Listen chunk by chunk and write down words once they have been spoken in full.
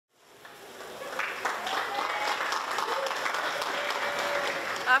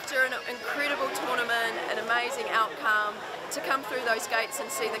After an incredible tournament, an amazing outcome, to come through those gates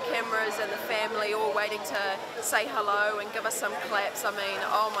and see the cameras and the family all waiting to say hello and give us some claps, I mean,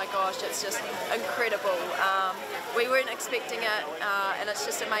 oh my gosh, it's just incredible. We weren't expecting it, and it's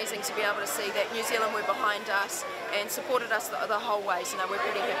just amazing to be able to see that New Zealand were behind us and supported us the whole way, so no, we're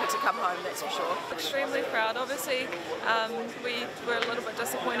pretty happy to come home, that's for sure. Extremely proud. Obviously, we were a little bit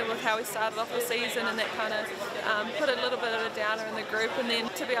disappointed with how we started off the season, and that kind of put a little bit of a downer in the group, and then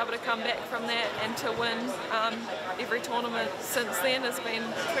to be able to come back from that and to win every tournament since then has been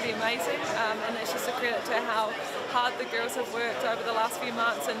pretty amazing, and that's just a credit to how hard the girls have worked over the last few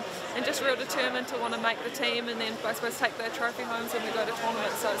months, and just real determined to want to make the team and then I suppose take their trophy homes when we go to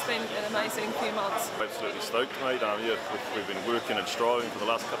tournaments, so it's been an amazing few months. Absolutely stoked, mate. Yeah, we've been working and striving for the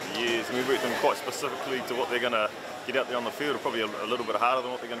last couple of years, and we've worked them quite specifically to what they're going to get out there on the field, probably a little bit harder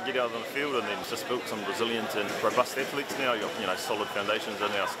than what they're going to get out on the field, and then just built some resilient and robust athletes now. You've got, solid foundations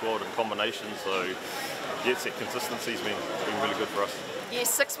in our squad and combinations, so yes, that consistency's been really good for us. Yes,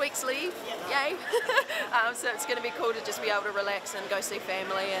 6 weeks leave, yay! So it's going to be cool to just be able to relax and go see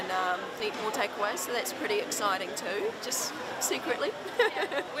family and eat more takeaways, so that's pretty exciting too, just secretly.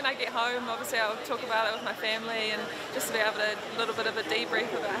 When I get home, obviously I'll talk about it with my family, and just to be able to a little bit of a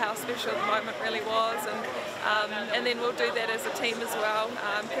debrief about how special the moment really was, and then we'll do that as a team as well,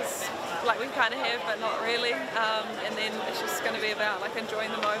 because like we kind of have but not really, and then it's just going to be about like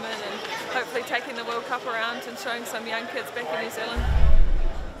enjoying the moment and hopefully taking the World Cup around and showing some young kids back in New Zealand.